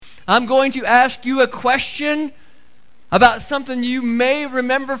I'm going to ask you a question about something you may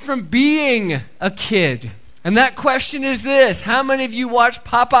remember from being a kid. And that question is this: how many of you watched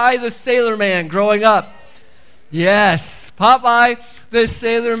Popeye the Sailor Man growing up? Yes, Popeye the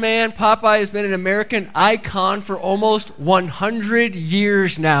Sailor Man. Popeye has been an American icon for almost 100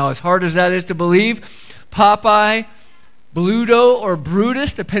 years now. As hard as that is to believe, Popeye, Bluto, or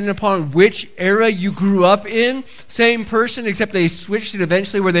Brutus, depending upon which era you grew up in, same person, except they switched it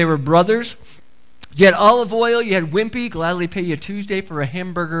eventually where they were brothers. You had Olive Oyl, you had Wimpy, gladly pay you Tuesday for a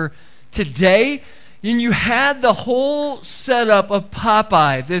hamburger today. And you had the whole setup of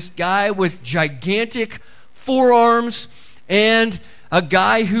Popeye, this guy with gigantic forearms and a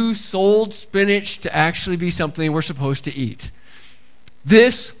guy who sold spinach to actually be something we're supposed to eat.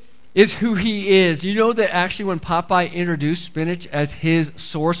 This is who he is. You know that actually when Popeye introduced spinach as his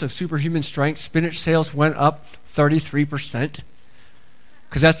source of superhuman strength, spinach sales went up 33%?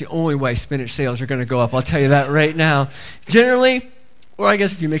 Because that's the only way spinach sales are going to go up. I'll tell you that right now. Generally, or I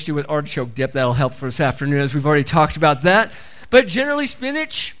guess if you mix it with artichoke dip, that'll help for this afternoon, as we've already talked about that. But generally,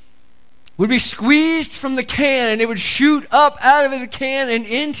 spinach would be squeezed from the can, and it would shoot up out of the can and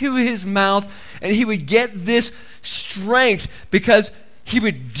into his mouth, and he would get this strength because he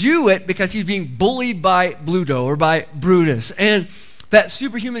would do it because he's being bullied by Bluto or by Brutus. And that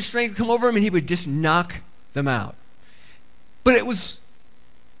superhuman strength would come over him, and he would just knock them out. But it was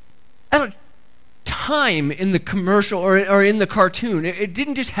at a time in the commercial or in the cartoon. It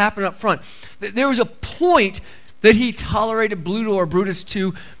didn't just happen up front. There was a point that he tolerated Bluto or Brutus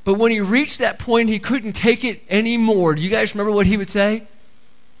to, but when he reached that point, he couldn't take it anymore. Do you guys remember what he would say?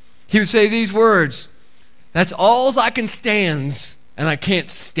 He would say these words: "That's alls I can stands, and I can't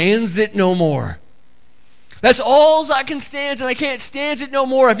stands it no more." That's alls I can stands, and I can't stands it no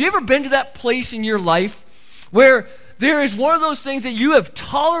more. Have you ever been to that place in your life where there is one of those things that you have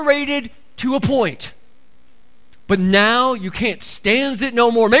tolerated to a point, but now you can't stands it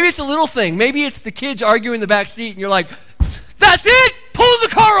no more? Maybe it's a little thing. Maybe it's the kids arguing in the back seat, and you're like, "That's it! Pull the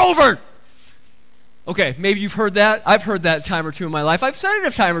car over!" Okay, maybe you've heard that. I've heard that a time or two in my life. I've said it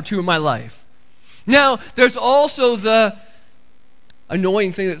a time or two in my life. Now, there's also the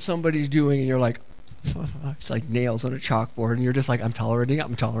annoying thing that somebody's doing, and you're like, it's like nails on a chalkboard, and you're just like, I'm tolerating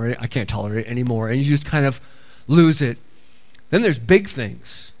it, I can't tolerate it anymore, and you just kind of lose it. Then there's big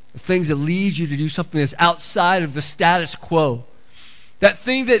things, the things that lead you to do something that's outside of the status quo. That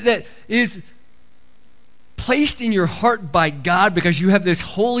thing that is placed in your heart by God because you have this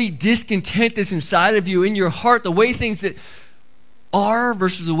holy discontent that's inside of you in your heart, the way things that are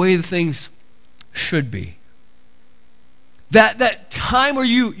versus the way the things should be. That time where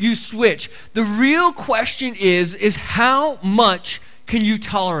you switch. The real question is how much can you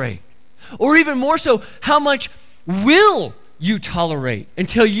tolerate? Or even more so, how much will you tolerate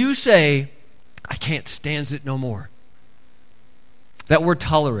until you say, I can't stand it no more? That word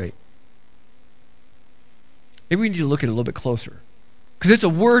tolerate. Maybe we need to look at it a little bit closer, because it's a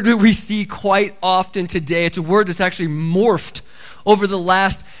word that we see quite often today. It's a word that's actually morphed over the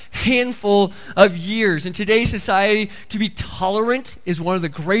last handful of years. In today's society, to be tolerant is one of the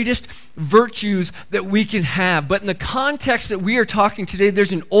greatest virtues that we can have. But in the context that we are talking today,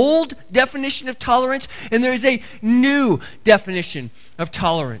 there's an old definition of tolerance and there's a new definition of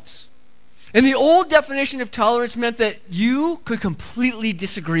tolerance. And the old definition of tolerance meant that you could completely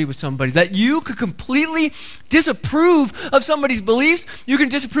disagree with somebody, that you could completely disapprove of somebody's beliefs, you can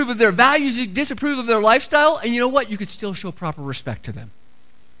disapprove of their values, you can disapprove of their lifestyle, and you know what? You could still show proper respect to them.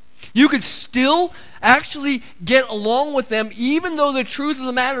 You could still actually get along with them, even though the truth of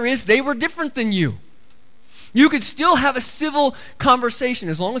the matter is they were different than you. You could still have a civil conversation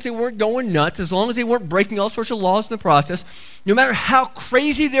as long as they weren't going nuts, as long as they weren't breaking all sorts of laws in the process. No matter how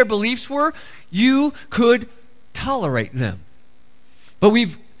crazy their beliefs were, you could tolerate them. But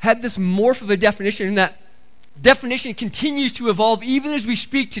we've had this morph of a definition, and that definition continues to evolve even as we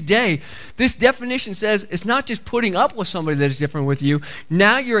speak today. This definition says it's not just putting up with somebody that is different with you.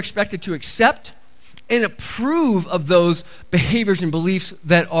 Now you're expected to accept and approve of those behaviors and beliefs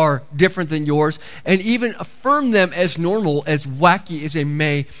that are different than yours, and even affirm them as normal, as wacky as they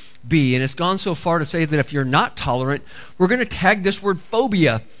may be. And it's gone so far to say that if you're not tolerant, we're going to tag this word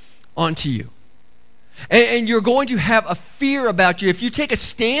phobia onto you. And you're going to have a fear about you. If you take a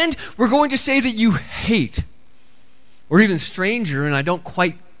stand, we're going to say that you hate. Or even stranger, and I don't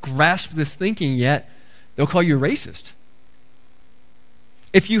quite grasp this thinking yet, they'll call you racist.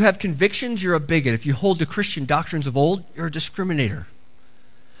 If you have convictions, you're a bigot. If you hold to Christian doctrines of old, you're a discriminator.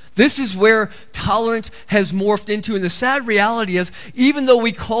 This is where tolerance has morphed into, and the sad reality is, even though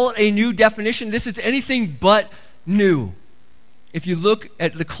we call it a new definition, this is anything but new. if you look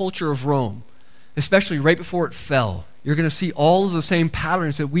at the culture of Rome, especially right before it fell, you're going to see all of the same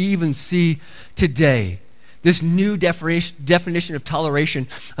patterns that we even see today. This new definition of toleration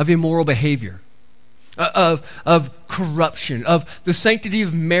of immoral behavior, of corruption, of the sanctity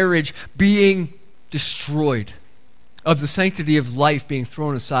of marriage being destroyed, of the sanctity of life being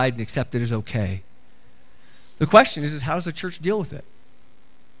thrown aside and accepted as okay. The question is how does the church deal with it?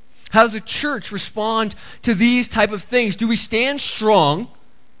 How does the church respond to these type of things? Do we stand strong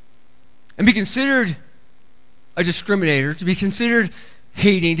and be considered a discriminator, to be considered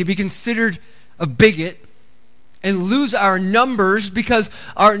hating, to be considered a bigot, and lose our numbers because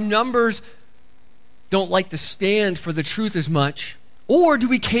our numbers don't like to stand for the truth as much? Or do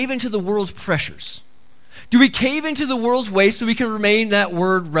we cave into the world's pressures? Do we cave into the world's ways so we can remain, that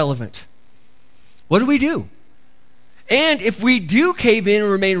word, relevant? What do we do? And if we do cave in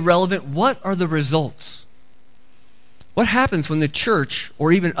and remain relevant, what are the results? What happens when the church,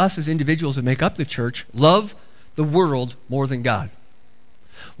 or even us as individuals that make up the church, love the world more than God?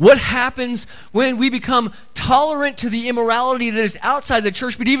 What happens when we become tolerant to the immorality that is outside the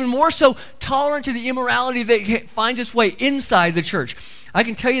church, but even more so tolerant to the immorality that finds its way inside the church? I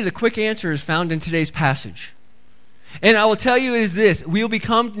can tell you the quick answer is found in today's passage. And I will tell you is this: we will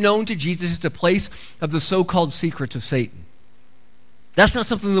become known to Jesus as the place of the so-called secrets of Satan. That's not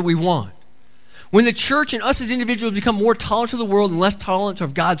something that we want. When the church and us as individuals become more tolerant of the world and less tolerant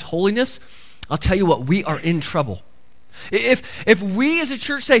of God's holiness, I'll tell you what, we are in trouble. If we as a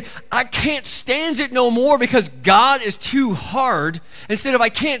church say, I can't stand it no more because God is too hard, instead of I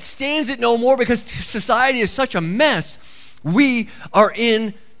can't stand it no more because society is such a mess, we are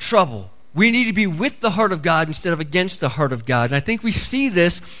in trouble. We need to be with the heart of God instead of against the heart of God. And I think we see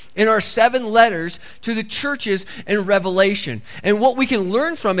this in our 7 letters to the churches in Revelation. And what we can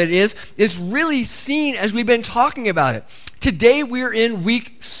learn from it is really seen as we've been talking about it. Today we're in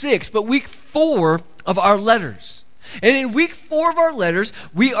week 6, but week 4 of our letters. And in week 4 of our letters,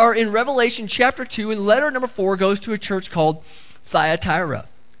 we are in Revelation chapter 2, and letter number 4 goes to a church called Thyatira.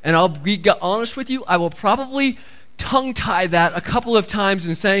 And I'll be honest with you, I will probably tongue-tie that a couple of times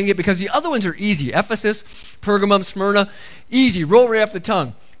in saying it because the other ones are easy. Ephesus, Pergamum, Smyrna, easy, roll right off the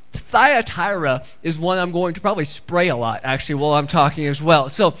tongue. Thyatira is one I'm going to probably spray a lot, actually, while I'm talking as well.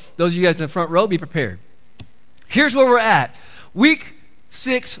 So those of you guys in the front row, be prepared. Here's where we're at. Week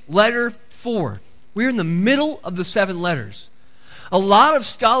 6, letter 4. We're in the middle of the 7 letters. A lot of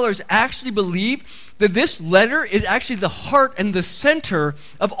scholars actually believe that this letter is actually the heart and the center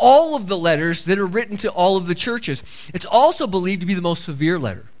of all of the letters that are written to all of the churches. It's also believed to be the most severe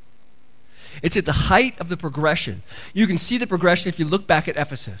letter. It's at the height of the progression. You can see the progression if you look back at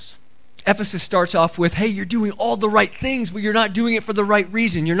Ephesus. Ephesus starts off with, hey, you're doing all the right things, but you're not doing it for the right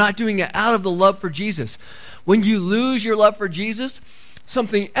reason. You're not doing it out of the love for Jesus. When you lose your love for Jesus,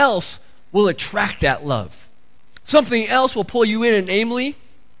 something else will attract that love. Something else will pull you in, and namely,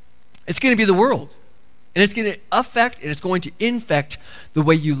 it's going to be the world. And it's going to affect and it's going to infect the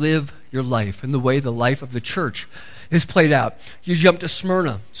way you live your life and the way the life of the church is played out. You jump to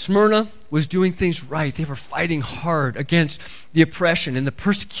Smyrna. Smyrna was doing things right. They were fighting hard against the oppression and the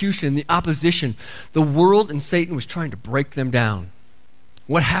persecution and the opposition. The world and Satan was trying to break them down.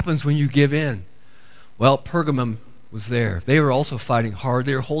 What happens when you give in? Well, Pergamum was there. They were also fighting hard.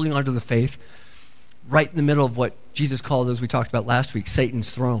 They were holding on to the faith right in the middle of what Jesus called, as we talked about last week,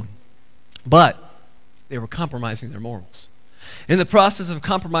 Satan's throne. But they were compromising their morals. In the process of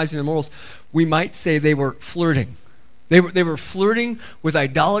compromising their morals, we might say they were flirting. They were flirting with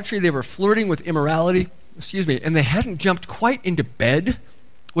idolatry. They were flirting with immorality. And they hadn't jumped quite into bed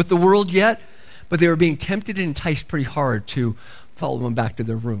with the world yet, but they were being tempted and enticed pretty hard to follow them back to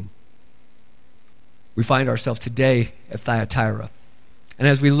their room. We find ourselves today at Thyatira. And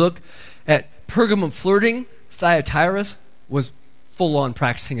as we look at Pergamum flirting, Thyatira was full-on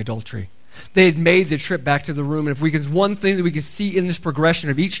practicing adultery. They had made the trip back to the room, and if we can, one thing that we can see in this progression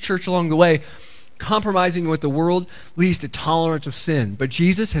of each church along the way, compromising with the world leads to tolerance of sin. But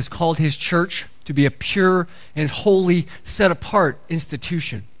Jesus has called his church to be a pure and holy, set-apart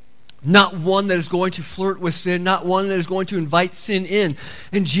institution. Not one that is going to flirt with sin, not one that is going to invite sin in.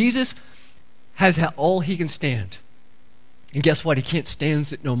 And Jesus has all he can stand. And guess what? He can't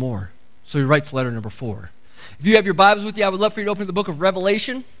stand it no more. So he writes letter number 4. If you have your Bibles with you, I would love for you to open to the book of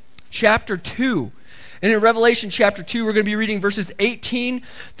Revelation, chapter 2. And in Revelation chapter 2, we're going to be reading verses 18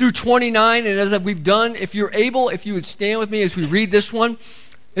 through 29. And as we've done, if you're able, if you would stand with me as we read this one.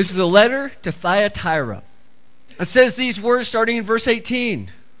 This is a letter to Thyatira. It says these words starting in verse 18.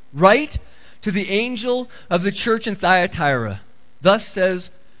 Write to the angel of the church in Thyatira. Thus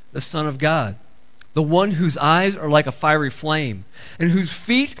says the Son of God, the one whose eyes are like a fiery flame, and whose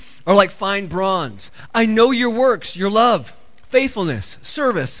feet are like fine bronze. I know your works, your love, faithfulness,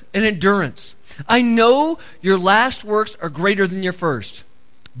 service, and endurance. I know your last works are greater than your first.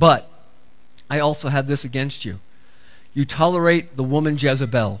 But I also have this against you. You tolerate the woman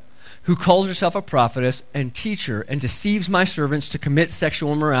Jezebel, who calls herself a prophetess and teacher and deceives my servants to commit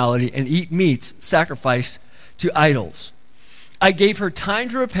sexual immorality and eat meats sacrificed to idols. I gave her time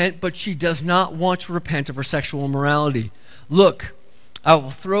to repent, but she does not want to repent of her sexual immorality. Look, I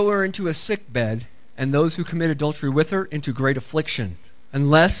will throw her into a sick bed, and those who commit adultery with her into great affliction,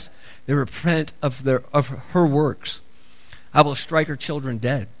 unless they repent of her works. I will strike her children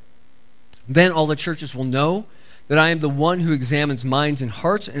dead. Then all the churches will know that I am the one who examines minds and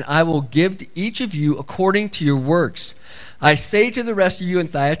hearts, and I will give to each of you according to your works. I say to the rest of you in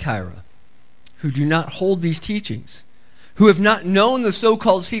Thyatira, who do not hold these teachings, who have not known the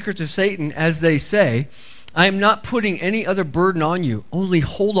so-called secrets of Satan, as they say, I am not putting any other burden on you. Only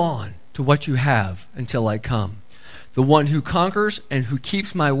hold on to what you have until I come. The one who conquers and who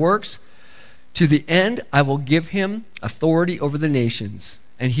keeps my works, to the end I will give him authority over the nations,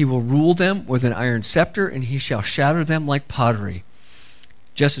 and he will rule them with an iron scepter, and he shall shatter them like pottery.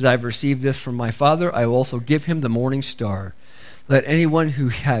 Just as I've received this from my Father, I will also give him the morning star. Let anyone who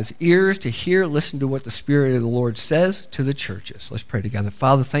has ears to hear listen to what the Spirit of the Lord says to the churches. Let's pray together.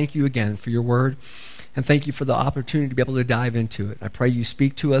 Father, thank you again for your word, and thank you for the opportunity to be able to dive into it. I pray you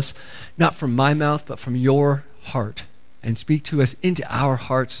speak to us, not from my mouth, but from your heart, and speak to us into our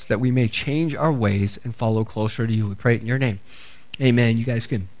hearts that we may change our ways and follow closer to you. We pray it in your name. Amen. You guys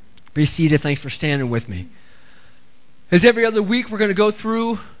can be seated. Thanks for standing with me. As every other week, we're going to go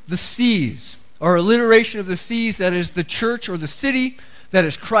through the C's, or alliteration of the C's. That is the church or the city. That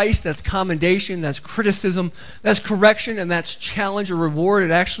is Christ. That's commendation. That's criticism. That's correction. And that's challenge or reward.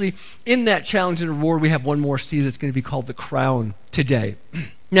 And actually, in that challenge and reward, we have one more C that's going to be called the crown today.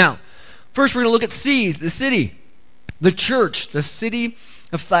 Now, first we're going to look at C, the city. The church, the city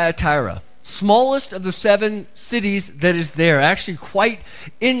of Thyatira. Smallest of the 7 cities that is there. Actually quite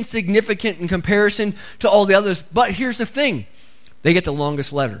insignificant in comparison to all the others. But here's the thing. They get the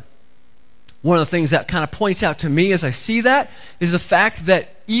longest letter. One of the things that kind of points out to me as I see that is the fact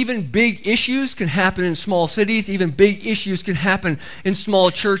that even big issues can happen in small cities. Even big issues can happen in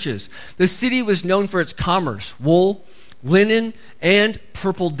small churches. The city was known for its commerce, wool, linen, and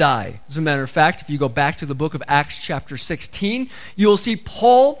purple dye. As a matter of fact, if you go back to the book of Acts chapter 16, you'll see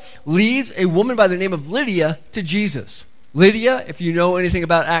Paul leads a woman by the name of Lydia to Jesus. Lydia, if you know anything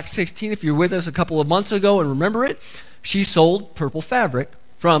about Acts 16, if you're with us a couple of months ago and remember it, she sold purple fabric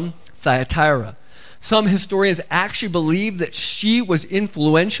from Thyatira. Some historians actually believe that she was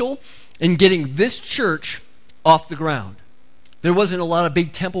influential in getting this church off the ground. There wasn't a lot of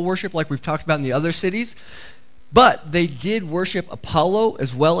big temple worship like we've talked about in the other cities, but they did worship Apollo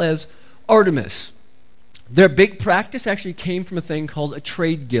as well as Artemis. Their big practice actually came from a thing called a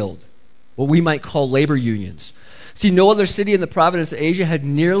trade guild, what we might call labor unions. See, no other city in the province of Asia had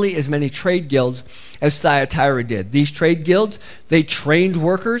nearly as many trade guilds as Thyatira did. These trade guilds, they trained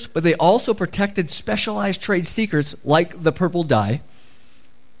workers, but they also protected specialized trade secrets like the purple dye.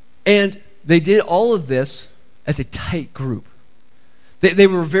 And they did all of this as a tight group. They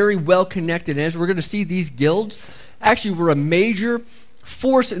were very well connected. And as we're going to see, these guilds actually were a major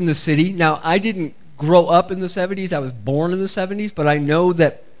force in the city. Now, I didn't grow up in the 70s. I was born in the 70s, but I know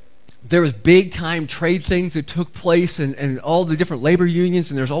that there was big time trade things that took place and all the different labor unions,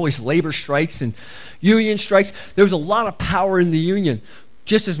 and there's always labor strikes and union strikes. There was a lot of power in the union,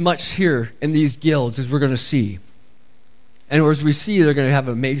 just as much here in these guilds as we're going to see. And as we see, they're going to have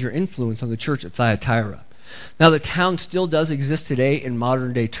a major influence on the church at Thyatira. Now, the town still does exist today in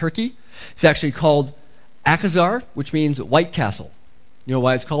modern-day Turkey. It's actually called Akhisar, which means White Castle. You know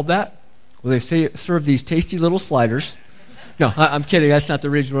why it's called that? Well, they serve these tasty little sliders. No, I'm kidding. That's not the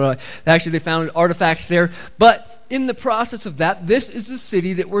original. Actually, they found artifacts there. But in the process of that, this is the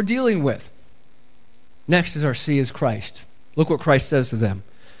city that we're dealing with. Next is our C is Christ. Look what Christ says to them.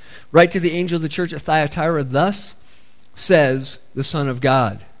 Write to the angel of the church at Thyatira, thus says the Son of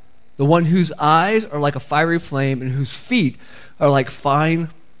God, the one whose eyes are like a fiery flame and whose feet are like fine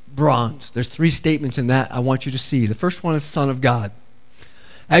bronze. There's 3 statements in that I want you to see. The first one is Son of God.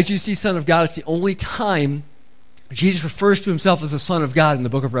 As you see Son of God, it's the only time Jesus refers to himself as the Son of God in the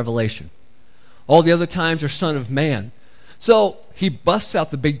book of Revelation. All the other times are Son of Man. So he busts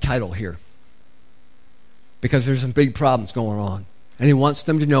out the big title here because there's some big problems going on. And he wants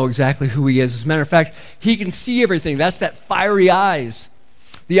them to know exactly who he is. As a matter of fact, he can see everything. That's that fiery eyes.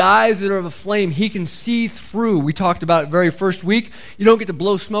 The eyes that are of a flame, he can see through. We talked about it very first week. You don't get to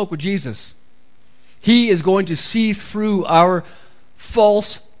blow smoke with Jesus. He is going to see through our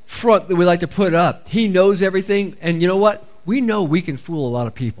false front that we like to put up. He knows everything, and you know what? We know we can fool a lot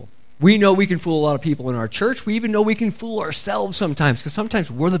of people. We know we can fool a lot of people in our church. We even know we can fool ourselves sometimes, because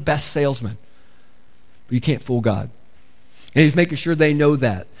sometimes we're the best salesmen. But you can't fool God. And he's making sure they know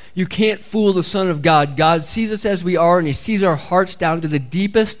that. You can't fool the Son of God. God sees us as we are, and he sees our hearts down to the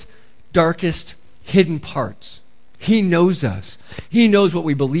deepest, darkest, hidden parts. He knows us. He knows what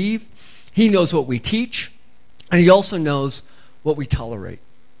we believe. He knows what we teach. And he also knows what we tolerate.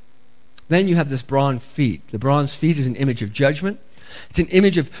 Then you have this bronze feet. The bronze feet is an image of judgment. It's an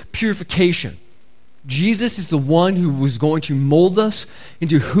image of purification. Jesus is the one who was going to mold us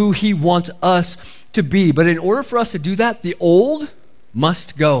into who he wants us to be. But in order for us to do that, the old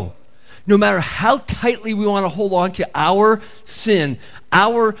must go. No matter how tightly we want to hold on to our sin,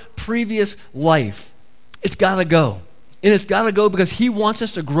 our previous life, it's got to go. And it's got to go because he wants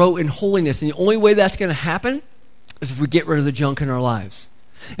us to grow in holiness. And the only way that's going to happen is if we get rid of the junk in our lives.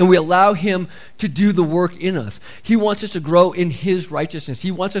 And we allow him to do the work in us. He wants us to grow in his righteousness.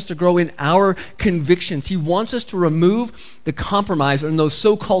 He wants us to grow in our convictions. He wants us to remove the compromise and those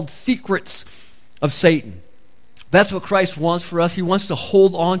so-called secrets of Satan. That's what Christ wants for us. He wants to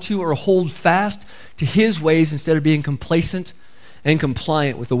hold on to or hold fast to his ways instead of being complacent and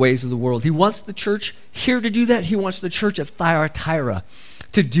compliant with the ways of the world. He wants the church here to do that. He wants the church at Thyatira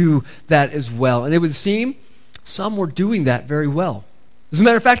to do that as well. And it would seem some were doing that very well. As a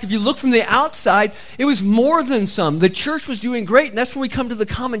matter of fact, if you look from the outside, it was more than some. The church was doing great, and that's when we come to the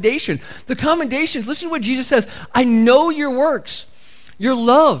commendation. The commendations, listen to what Jesus says. I know your works, your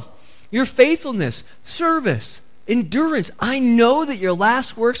love, your faithfulness, service, endurance. I know that your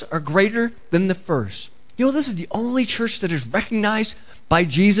last works are greater than the first. You know, this is the only church that is recognized by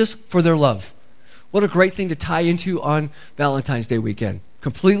Jesus for their love. What a great thing to tie into on Valentine's Day weekend.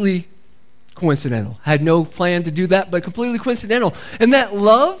 Completely coincidental. Had no plan to do that, but completely coincidental. And that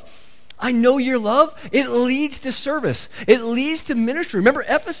love, I know your love, it leads to service. It leads to ministry. Remember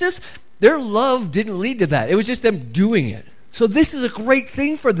Ephesus? Their love didn't lead to that. It was just them doing it. So this is a great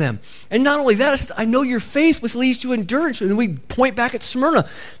thing for them. And not only that, it says, I know your faith, which leads to endurance. And we point back at Smyrna.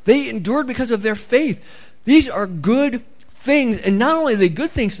 They endured because of their faith. These are good things. And not only are they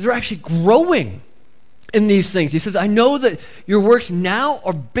good things, they're actually growing in these things. He says, I know that your works now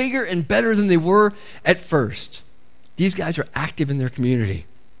are bigger and better than they were at first. These guys are active in their community.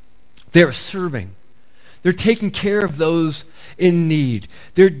 They're serving. They're taking care of those in need.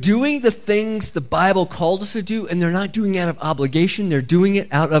 They're doing the things the Bible called us to do, and they're not doing it out of obligation. They're doing it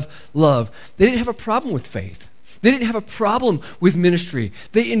out of love. They didn't have a problem with faith. They didn't have a problem with ministry.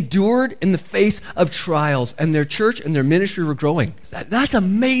 They endured in the face of trials, and their church and their ministry were growing. That's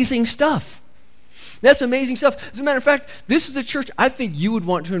amazing stuff. That's amazing stuff. As a matter of fact, this is a church I think you would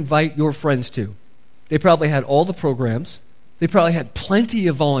want to invite your friends to. They probably had all the programs. They probably had plenty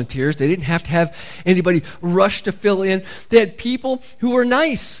of volunteers. They didn't have to have anybody rush to fill in. They had people who were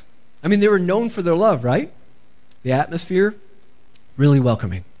nice. I mean, they were known for their love, right? The atmosphere, really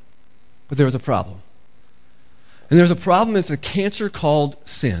welcoming. But there was a problem. And there's a problem. It's a cancer called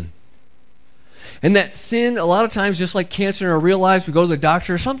sin. And that sin, a lot of times, just like cancer in our real lives, we go to the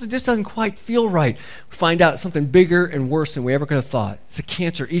doctor, something just doesn't quite feel right. We find out something bigger and worse than we ever could have thought. It's a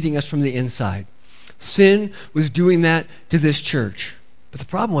cancer eating us from the inside. Sin was doing that to this church. But the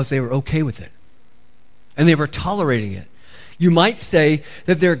problem was they were okay with it. And they were tolerating it. You might say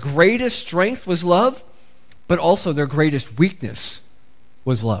that their greatest strength was love, but also their greatest weakness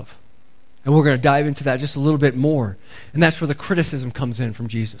was love. And we're going to dive into that just a little bit more. And that's where the criticism comes in from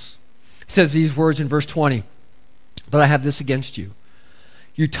Jesus. He says these words in verse 20, but I have this against you.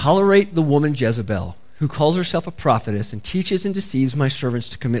 You tolerate the woman Jezebel, who calls herself a prophetess and teaches and deceives my servants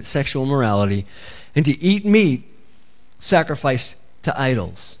to commit sexual immorality and to eat meat sacrificed to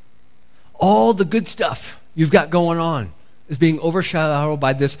idols. All the good stuff you've got going on is being overshadowed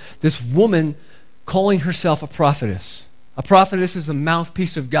by this woman calling herself a prophetess. A prophetess is a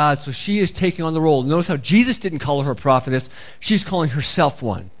mouthpiece of God, so she is taking on the role. Notice how Jesus didn't call her a prophetess. She's calling herself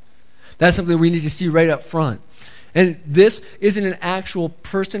one. That's something we need to see right up front. And this isn't an actual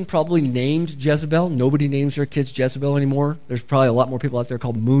person probably named Jezebel. Nobody names their kids Jezebel anymore. There's probably a lot more people out there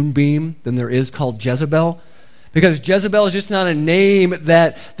called Moonbeam than there is called Jezebel. Because Jezebel is just not a name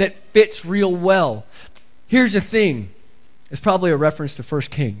that fits real well. Here's the thing. It's probably a reference to 1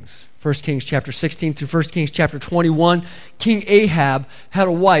 Kings. 1 Kings chapter 16 through 1 Kings chapter 21. King Ahab had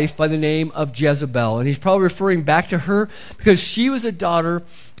a wife by the name of Jezebel. And he's probably referring back to her because she was a daughter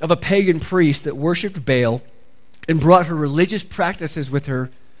of a pagan priest that worshipped Baal and brought her religious practices with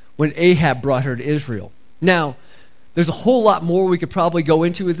her when Ahab brought her to Israel. Now, There's a whole lot more we could probably go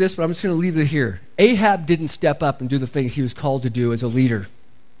into with this, but I'm just going to leave it here. Ahab didn't step up and do the things he was called to do as a leader.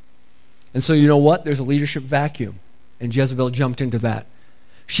 And so you know what? There's a leadership vacuum, and Jezebel jumped into that.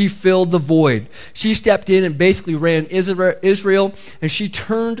 She filled the void. She stepped in and basically ran Israel, and she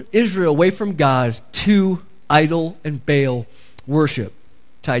turned Israel away from God to idol and Baal worship,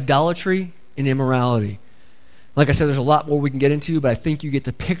 to idolatry and immorality. Like I said, there's a lot more we can get into, but I think you get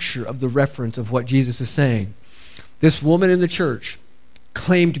the picture of the reference of what Jesus is saying. This woman in the church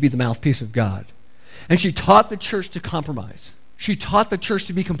claimed to be the mouthpiece of God, and she taught the church to compromise. She taught the church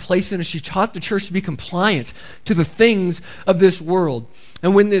to be complacent, and she taught the church to be compliant to the things of this world.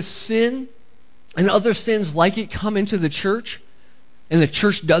 And when this sin and other sins like it come into the church, and the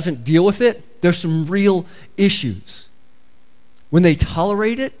church doesn't deal with it, there's some real issues. When they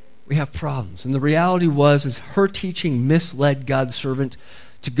tolerate it, we have problems. And the reality is her teaching misled God's servant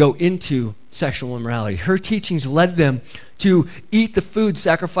to go into sexual immorality. Her teachings led them to eat the food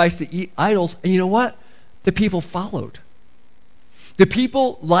sacrificed to eat idols. And you know what? The people followed. The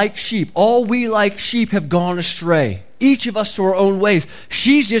people, like sheep, all we like sheep have gone astray. Each of us to our own ways.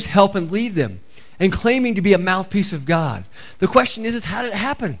 She's just helping lead them and claiming to be a mouthpiece of God. The question is how did it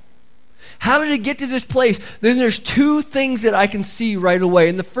happen? How did it get to this place? Then there's two things that I can see right away.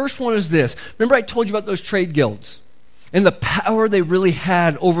 And the first one is this. Remember I told you about those trade guilds and the power they really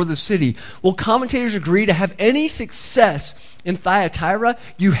had over the city. Well, commentators agree to have any success in Thyatira,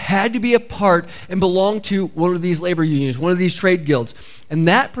 you had to be a part and belong to one of these labor unions, one of these trade guilds. And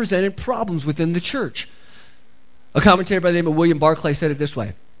that presented problems within the church. A commentator by the name of William Barclay said it this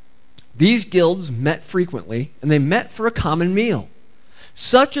way. These guilds met frequently, and they met for a common meal.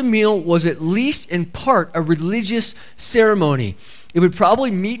 Such a meal was at least in part a religious ceremony. It would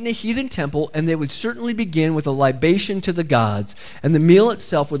probably meet in a heathen temple, and they would certainly begin with a libation to the gods, and the meal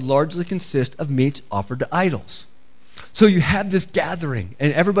itself would largely consist of meats offered to idols. So you have this gathering,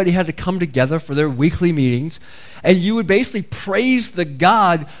 and everybody had to come together for their weekly meetings, and you would basically praise the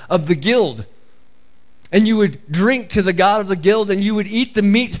god of the guild. And you would drink to the god of the guild, and you would eat the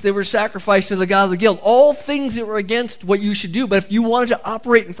meats that were sacrificed to the god of the guild. All things that were against what you should do. But if you wanted to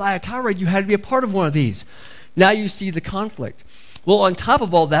operate in Thyatira, you had to be a part of one of these. Now you see the conflict. Well, on top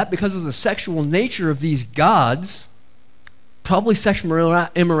of all that, because of the sexual nature of these gods, probably sexual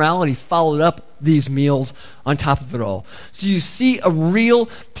immorality followed up these meals on top of it all. So you see a real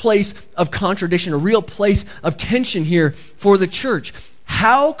place of contradiction, a real place of tension here for the church.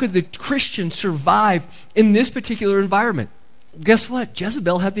 How could the Christian survive in this particular environment? Guess what?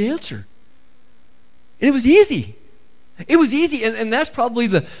 Jezebel had the answer. And it was easy. It was easy, and that's probably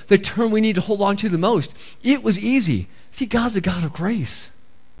the term we need to hold on to the most. It was easy. See, God's a God of grace.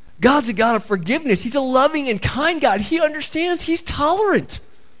 God's a God of forgiveness. He's a loving and kind God. He understands. He's tolerant.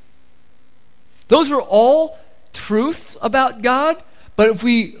 Those are all truths about God, but if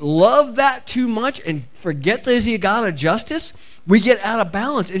we love that too much and forget that He's a God of justice, we get out of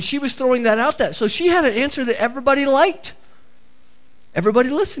balance. And she was throwing that out there. So she had an answer that everybody liked. Everybody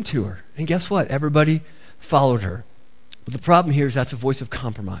listened to her. And guess what? Everybody followed her. But the problem here is that's a voice of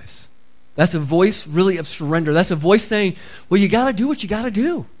compromise. That's a voice really of surrender. That's a voice saying, well, you got to do what you got to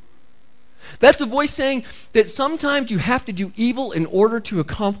do. That's a voice saying that sometimes you have to do evil in order to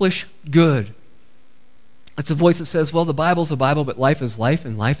accomplish good. It's a voice that says, well, the Bible's the Bible, but life is life,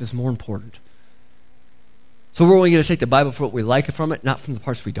 and life is more important. So we're only going to take the Bible for what we like from it, not from the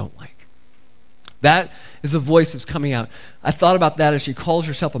parts we don't like. That is a voice that's coming out. I thought about that as she calls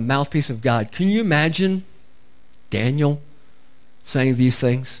herself a mouthpiece of God. Can you imagine Daniel saying these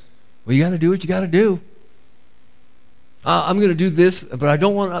things? Well, you got to do what you got to do. I'm going to do this, but I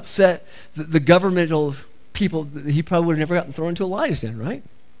don't want to upset the governmental people. He probably would have never gotten thrown into a lion's den, right?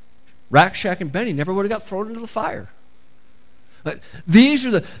 Rakshak and Benny never would have got thrown into the fire. But these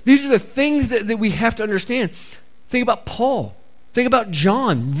are the things that we have to understand. Think about Paul. Think about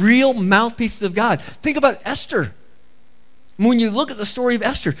John, real mouthpieces of God. Think about Esther. When you look at the story of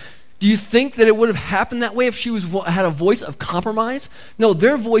Esther, do you think that it would have happened that way if she had a voice of compromise? No,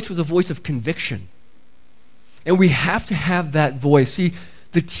 their voice was a voice of conviction. And we have to have that voice. See,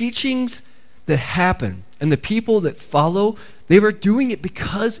 the teachings that happen and the people that follow, they were doing it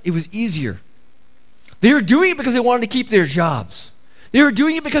because it was easier. They were doing it because they wanted to keep their jobs. They were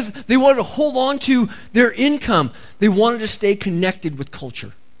doing it because they wanted to hold on to their income. They wanted to stay connected with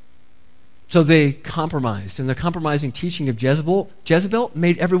culture. So they compromised, and the compromising teaching of Jezebel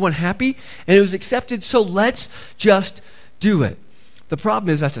made everyone happy, and it was accepted, so let's just do it. The problem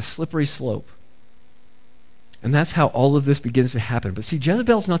is that's a slippery slope. And that's how all of this begins to happen. But see,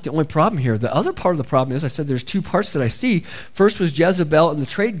 Jezebel's not the only problem here. The other part of the problem is, I said there's two parts that I see. First was Jezebel and the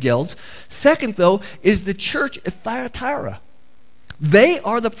trade guilds. Second, though, is the church at Thyatira. They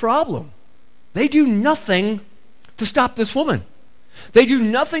are the problem. They do nothing to stop this woman. They do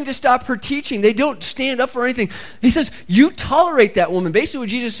nothing to stop her teaching. They don't stand up for anything. He says, you tolerate that woman. Basically what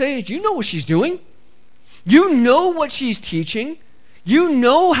Jesus is saying is, you know what she's doing. You know what she's teaching. You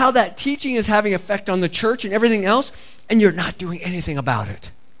know how that teaching is having effect on the church and everything else, and you're not doing anything about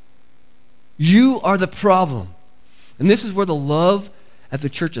it. You are the problem. And this is where the love at the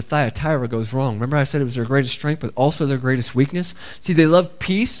church of Thyatira goes wrong. Remember I said it was their greatest strength, but also their greatest weakness? See, they loved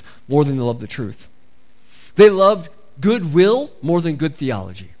peace more than they loved the truth. They loved goodwill more than good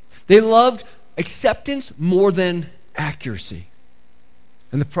theology. They loved acceptance more than accuracy.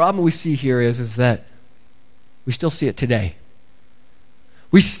 And the problem we see here is that we still see it today.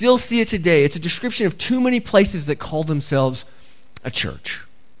 We still see it today. It's a description of too many places that call themselves a church.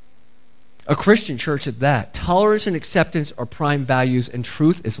 A Christian church at that. Tolerance and acceptance are prime values, and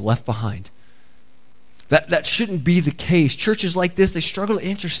truth is left behind. That shouldn't be the case. Churches like this, they struggle to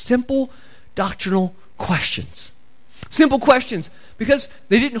answer simple doctrinal questions. Simple questions, because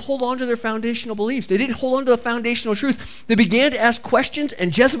they didn't hold on to their foundational beliefs. They didn't hold on to the foundational truth. They began to ask questions,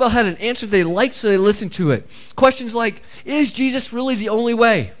 and Jezebel had an answer they liked, so they listened to it. Questions like, is Jesus really the only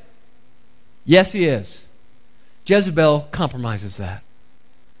way? Yes, he is. Jezebel compromises that.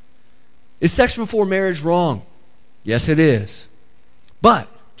 Is sex before marriage wrong? Yes, it is. But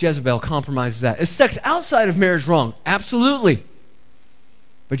Jezebel compromises that. Is sex outside of marriage wrong? Absolutely.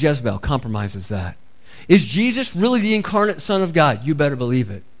 But Jezebel compromises that. Is Jesus really the incarnate Son of God? You better believe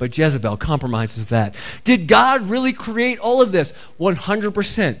it. But Jezebel compromises that. Did God really create all of this?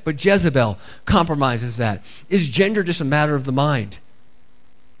 100%. But Jezebel compromises that. Is gender just a matter of the mind?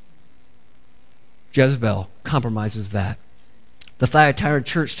 Jezebel compromises that. The Thyatira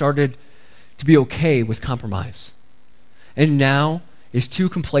church started to be okay with compromise, and now is too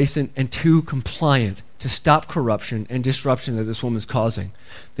complacent and too compliant to stop corruption and disruption that this woman's causing.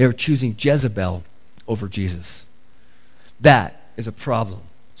 They are choosing Jezebel over Jesus. That is a problem.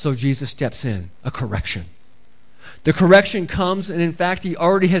 So Jesus steps in, a correction. The correction comes, and in fact, he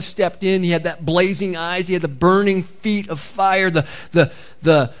already has stepped in. He had that blazing eyes. He had the burning feet of fire,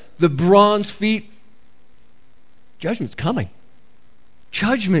 the bronze feet. Judgment's coming.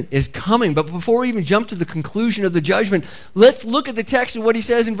 Judgment is coming. But before we even jump to the conclusion of the judgment, let's look at the text and what he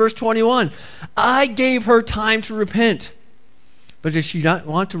says in verse 21. I gave her time to repent. But does she not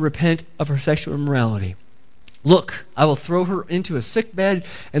want to repent of her sexual immorality? Look, I will throw her into a sick bed,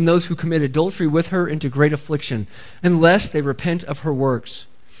 and those who commit adultery with her into great affliction, unless they repent of her works.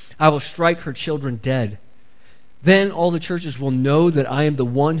 I will strike her children dead. Then all the churches will know that I am the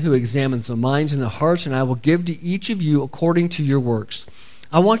one who examines the minds and the hearts, and I will give to each of you according to your works.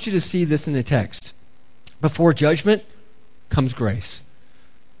 I want you to see this in the text. Before judgment comes grace.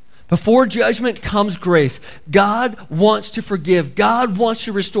 Before judgment comes grace. God wants to forgive. God wants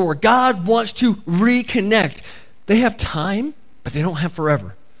to restore. God wants to reconnect. They have time, but they don't have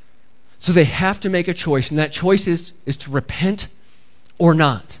forever. So they have to make a choice, and that choice is to repent or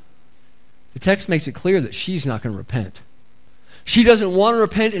not. The text makes it clear that she's not going to repent. She doesn't want to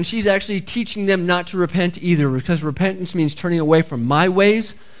repent, and she's actually teaching them not to repent either, because repentance means turning away from my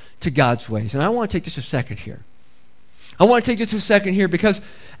ways to God's ways. And I want to take just a second here. Because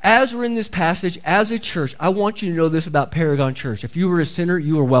as we're in this passage, as a church, I want you to know this about Paragon Church. If you were a sinner,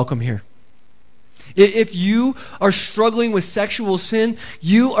 you are welcome here. If you are struggling with sexual sin,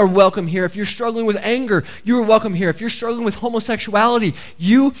 you are welcome here. If you're struggling with anger, you are welcome here. If you're struggling with homosexuality,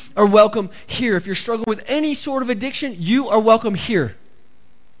 you are welcome here. If you're struggling with any sort of addiction, you are welcome here.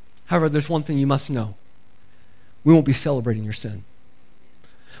 However, there's one thing you must know. We won't be celebrating your sin.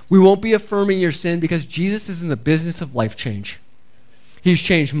 We won't be affirming your sin, because Jesus is in the business of life change. He's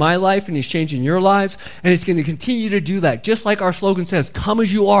changed my life, and he's changing your lives, and he's going to continue to do that. Just like our slogan says, come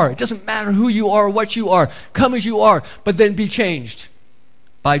as you are. It doesn't matter who you are or what you are. Come as you are, but then be changed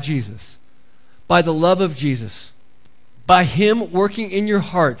by Jesus, by the love of Jesus, by him working in your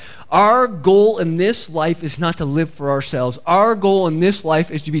heart. Our goal in this life is not to live for ourselves. Our goal in this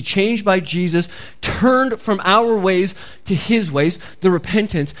life is to be changed by Jesus, turned from our ways to his ways, the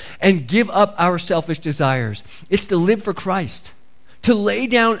repentance, and give up our selfish desires. It's to live for Christ, to lay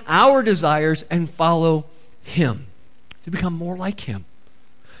down our desires and follow him, to become more like him.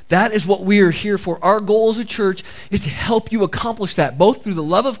 That is what we are here for. Our goal as a church is to help you accomplish that, both through the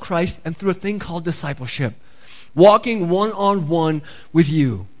love of Christ and through a thing called discipleship, walking one-on-one with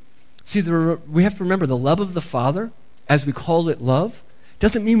you. See, we have to remember the love of the Father, as we call it love,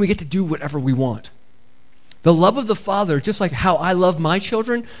 doesn't mean we get to do whatever we want. The love of the Father, just like how I love my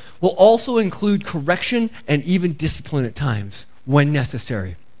children, will also include correction and even discipline at times when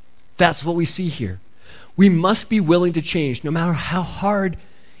necessary. That's what we see here. We must be willing to change no matter how hard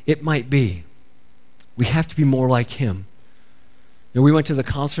it might be. We have to be more like him. We went to the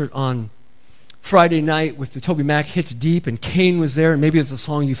concert on Friday night with the Toby Mac Hits Deep, and Kane was there, and maybe it's a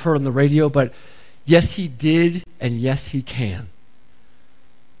song you've heard on the radio, but yes, he did, and yes, he can.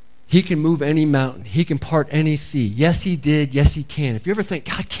 He can move any mountain. He can part any sea. Yes, he did. Yes, he can. If you ever think,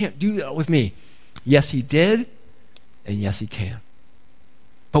 God can't do that with me, yes, he did, and yes, he can.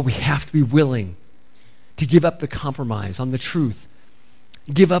 But we have to be willing to give up the compromise on the truth,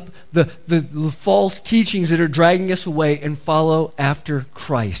 give up the false teachings that are dragging us away, and follow after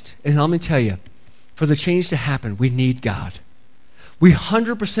Christ. And let me tell you, for the change to happen, we need God. We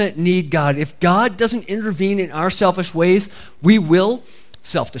 100% need God. If God doesn't intervene in our selfish ways, we will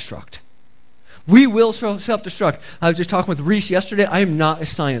self-destruct. We will self-destruct. I was just talking with Reese yesterday. I am not a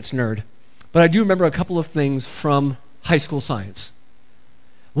science nerd, but I do remember a couple of things from high school science.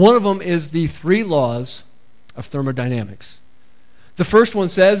 One of them is the 3 laws of thermodynamics. The first one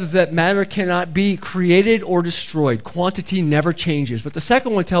says is that matter cannot be created or destroyed. Quantity never changes. But the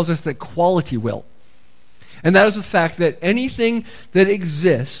second one tells us that quality will. And that is the fact that anything that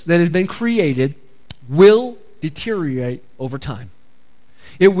exists, that has been created, will deteriorate over time.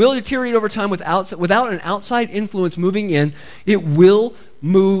 It will deteriorate over time without an outside influence moving in. It will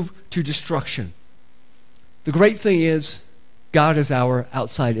move to destruction. The great thing is, God is our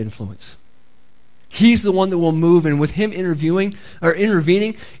outside influence. He's the one that will move, and with him intervening,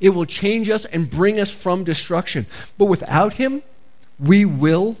 it will change us and bring us from destruction. But without him, we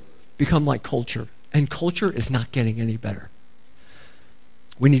will become like culture, and culture is not getting any better.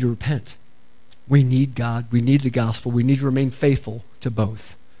 We need to repent. We need God. We need the gospel. We need to remain faithful to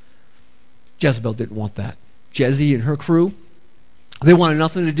both. Jezebel didn't want that. Jezzy and her crew, they wanted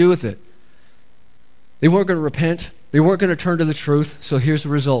nothing to do with it. They weren't going to repent. They weren't going to turn to the truth. So here's the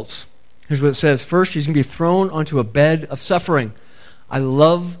results. Here's what it says. First, she's going to be thrown onto a bed of suffering. I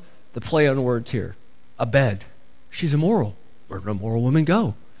love the play on words here. A bed. She's immoral. Where did a moral woman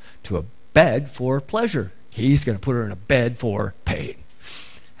go? To a bed for pleasure. He's going to put her in a bed for pain.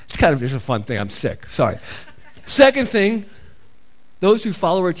 It's kind of just a fun thing. I'm sick. Sorry. Second thing, those who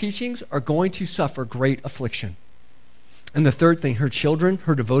follow her teachings are going to suffer great affliction. And the third thing, her children,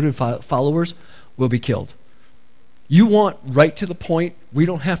 her devoted followers, will be killed. You want right to the point. We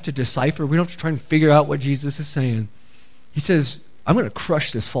don't have to decipher. We don't have to try and figure out what Jesus is saying. He says, I'm going to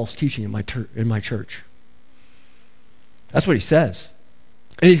crush this false teaching in my church. That's what he says.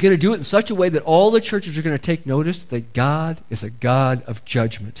 And he's going to do it in such a way that all the churches are going to take notice that God is a God of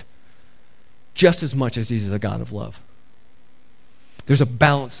judgment, just as much as he's a God of love. There's a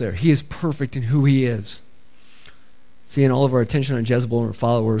balance there. He is perfect in who he is. Seeing all of our attention on Jezebel and her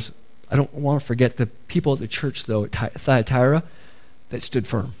followers, I don't want to forget the people at the church, though, at Thyatira, that stood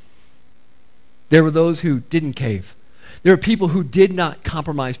firm. There were those who didn't cave. There were people who did not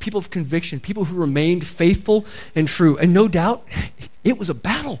compromise, people of conviction, people who remained faithful and true. And no doubt, it was a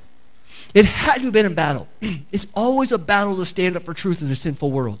battle. It had to have been a battle. It's always a battle to stand up for truth in a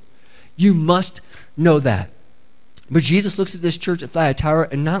sinful world. You must know that. But Jesus looks at this church at Thyatira,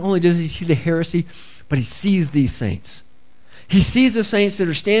 and not only does he see the heresy, but he sees these saints. He sees the saints that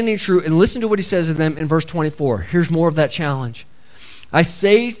are standing true, and listen to what he says to them in verse 24. Here's more of that challenge. I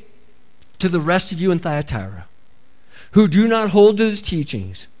say to the rest of you in Thyatira, who do not hold to his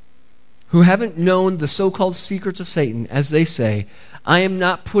teachings, who haven't known the so-called secrets of Satan, as they say, I am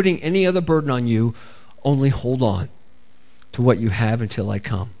not putting any other burden on you, only hold on to what you have until I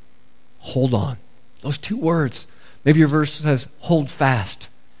come. Hold on. Those 2 words. Maybe your verse says, hold fast,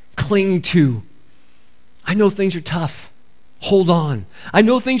 cling to. I know things are tough. Hold on. I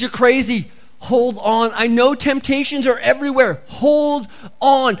know things are crazy. Hold on. I know temptations are everywhere. Hold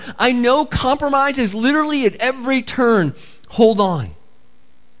on. I know compromise is literally at every turn. Hold on.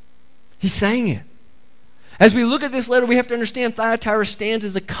 He's saying it. As we look at this letter, we have to understand Thyatira stands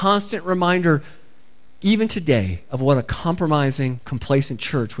as a constant reminder, even today, of what a compromising, complacent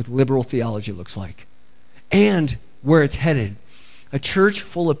church with liberal theology looks like. And where it's headed. A church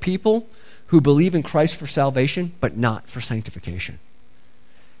full of people who believe in Christ for salvation, but not for sanctification.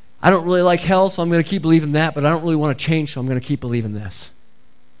 I don't really like hell, so I'm going to keep believing that, but I don't really want to change, so I'm going to keep believing this.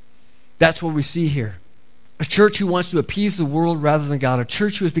 That's what we see here. A church who wants to appease the world rather than God. A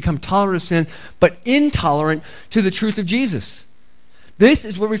church who has become tolerant of sin, but intolerant to the truth of Jesus. This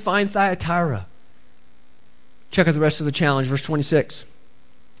is where we find Thyatira. Check out the rest of the challenge, verse 26.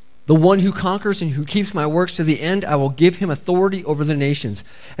 The one who conquers and who keeps my works to the end, I will give him authority over the nations,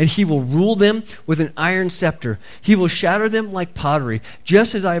 and he will rule them with an iron scepter. He will shatter them like pottery.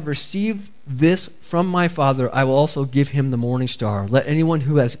 Just as I have received this from my Father, I will also give him the morning star. Let anyone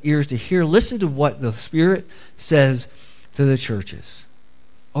who has ears to hear listen to what the Spirit says to the churches.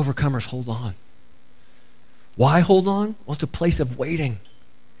 Overcomers, hold on. Why hold on? Well, it's a place of waiting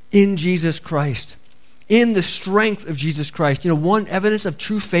in Jesus Christ, in the strength of Jesus Christ. You know, one evidence of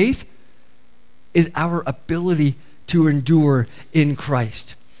true faith is our ability to endure in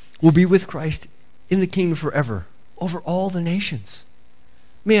Christ. We'll be with Christ in the kingdom forever, over all the nations.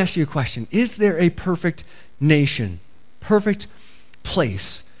 Let me ask you a question. Is there a perfect nation, perfect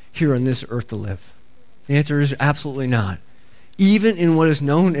place here on this earth to live? The answer is absolutely not. Even in what is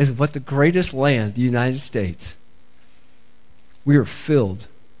known as the greatest land, the United States, we are filled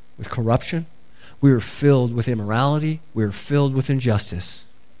with corruption. We are filled with immorality. We are filled with injustice.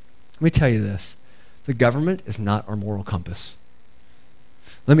 Let me tell you this. The government is not our moral compass.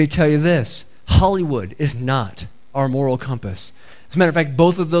 Let me tell you this. Hollywood is not our moral compass. As a matter of fact,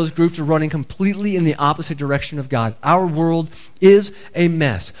 both of those groups are running completely in the opposite direction of God. Our world is a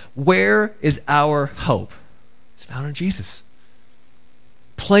mess. Where is our hope? It's found in Jesus.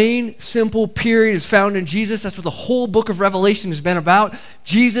 Plain, simple, period, is found in Jesus. That's what the whole book of Revelation has been about.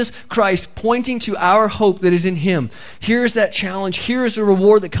 Jesus Christ pointing to our hope that is in him. Here's that challenge. Here's the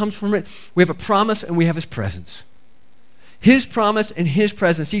reward that comes from it. We have a promise and we have his presence. His promise and his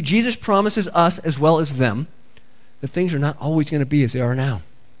presence. See, Jesus promises us as well as them that things are not always going to be as they are now.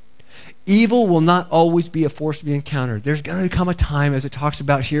 Evil will not always be a force to be encountered. There's going to come a time, as it talks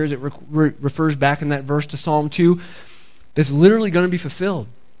about here, as it refers back in that verse to Psalm 2, that's literally going to be fulfilled.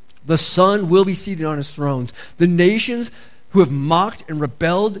 The Son will be seated on his thrones. The nations who have mocked and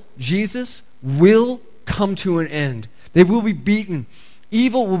rebelled Jesus will come to an end. They will be beaten.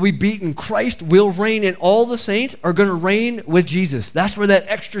 Evil will be beaten. Christ will reign, and all the saints are going to reign with Jesus. That's where that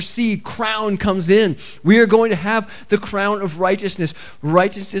extra C, crown, comes in. We are going to have the crown of righteousness.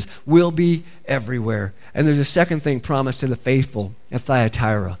 Righteousness will be everywhere. And there's a second thing promised to the faithful at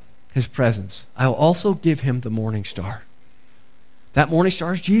Thyatira, his presence. I will also give him the morning star. That morning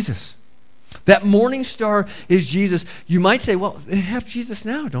star is Jesus. That morning star is Jesus. You might say, well, they have Jesus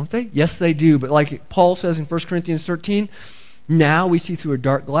now, don't they? Yes, they do. But like Paul says in 1 Corinthians 13, now we see through a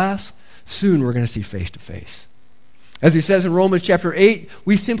dark glass. Soon we're going to see face to face. As he says in Romans chapter 8,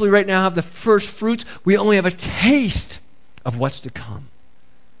 we simply right now have the first fruits. We only have a taste of what's to come.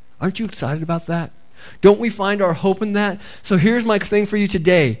 Aren't you excited about that? Don't we find our hope in that? So here's my thing for you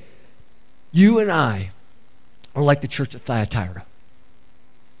today. You and I are like the church at Thyatira.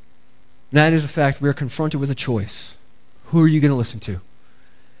 And that is the fact we are confronted with a choice. Who are you going to listen to?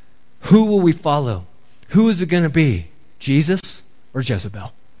 Who will we follow? Who is it going to be? Jesus or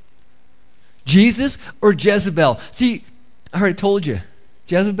Jezebel? Jesus or Jezebel? See, I already told you,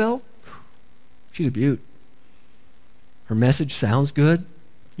 Jezebel, she's a beaut. Her message sounds good.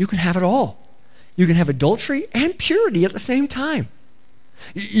 You can have it all. You can have adultery and purity at the same time.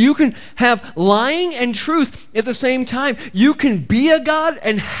 You can have lying and truth at the same time. You can be a God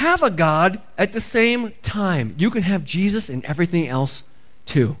and have a God at the same time. You can have Jesus and everything else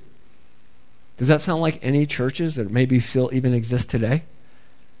too. Does that sound like any churches that maybe still even exist today?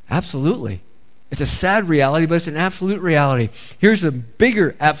 Absolutely. It's a sad reality, but it's an absolute reality. Here's the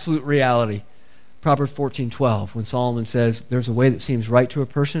bigger absolute reality. Proverbs 14:12, when Solomon says, there's a way that seems right to a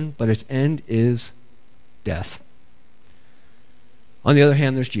person, but its end is death. On the other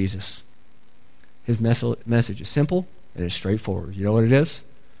hand, there's Jesus. His message is simple and it's straightforward. You know what it is?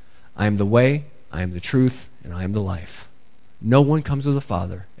 I am the way, I am the truth, and I am the life. No one comes to the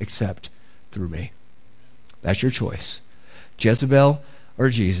Father except through me. That's your choice. Jezebel or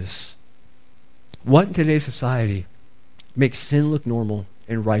Jesus. What in today's society makes sin look normal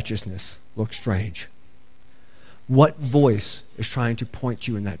and righteousness look strange? What voice is trying to point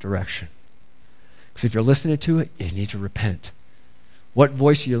you in that direction? Because if you're listening to it, you need to repent. What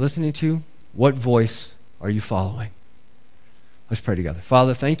voice are you listening to? What voice are you following? Let's pray together.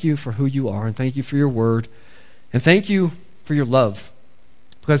 Father, thank you for who you are, and thank you for your word, and thank you for your love.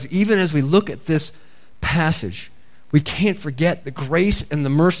 Because even as we look at this passage, we can't forget the grace and the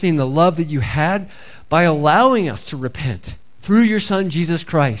mercy and the love that you had by allowing us to repent through your Son, Jesus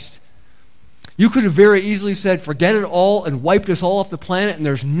Christ. You could have very easily said, forget it all and wiped us all off the planet, and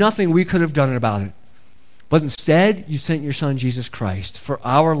there's nothing we could have done about it. But instead, you sent your Son, Jesus Christ, for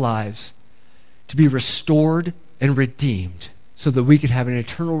our lives to be restored and redeemed so that we could have an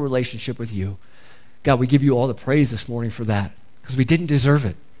eternal relationship with you. God, we give you all the praise this morning for that because we didn't deserve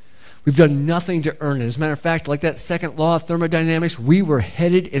it. We've done nothing to earn it. As a matter of fact, like that second law of thermodynamics, we were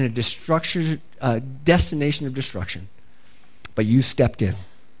headed in a destination of destruction. But you stepped in.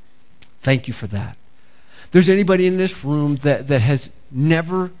 Thank you for that. If there's anybody in this room that has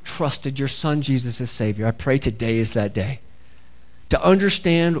never trusted your son Jesus as Savior, I pray today is that day. To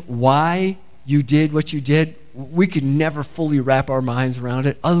understand why you did what you did, we could never fully wrap our minds around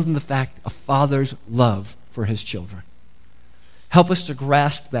it other than the fact of Father's love for his children. Help us to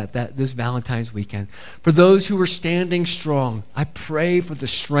grasp that this Valentine's weekend. For those who are standing strong, I pray for the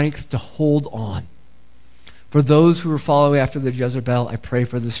strength to hold on. For those who are following after the Jezebel, I pray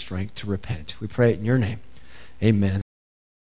for the strength to repent. We pray it in your name. Amen.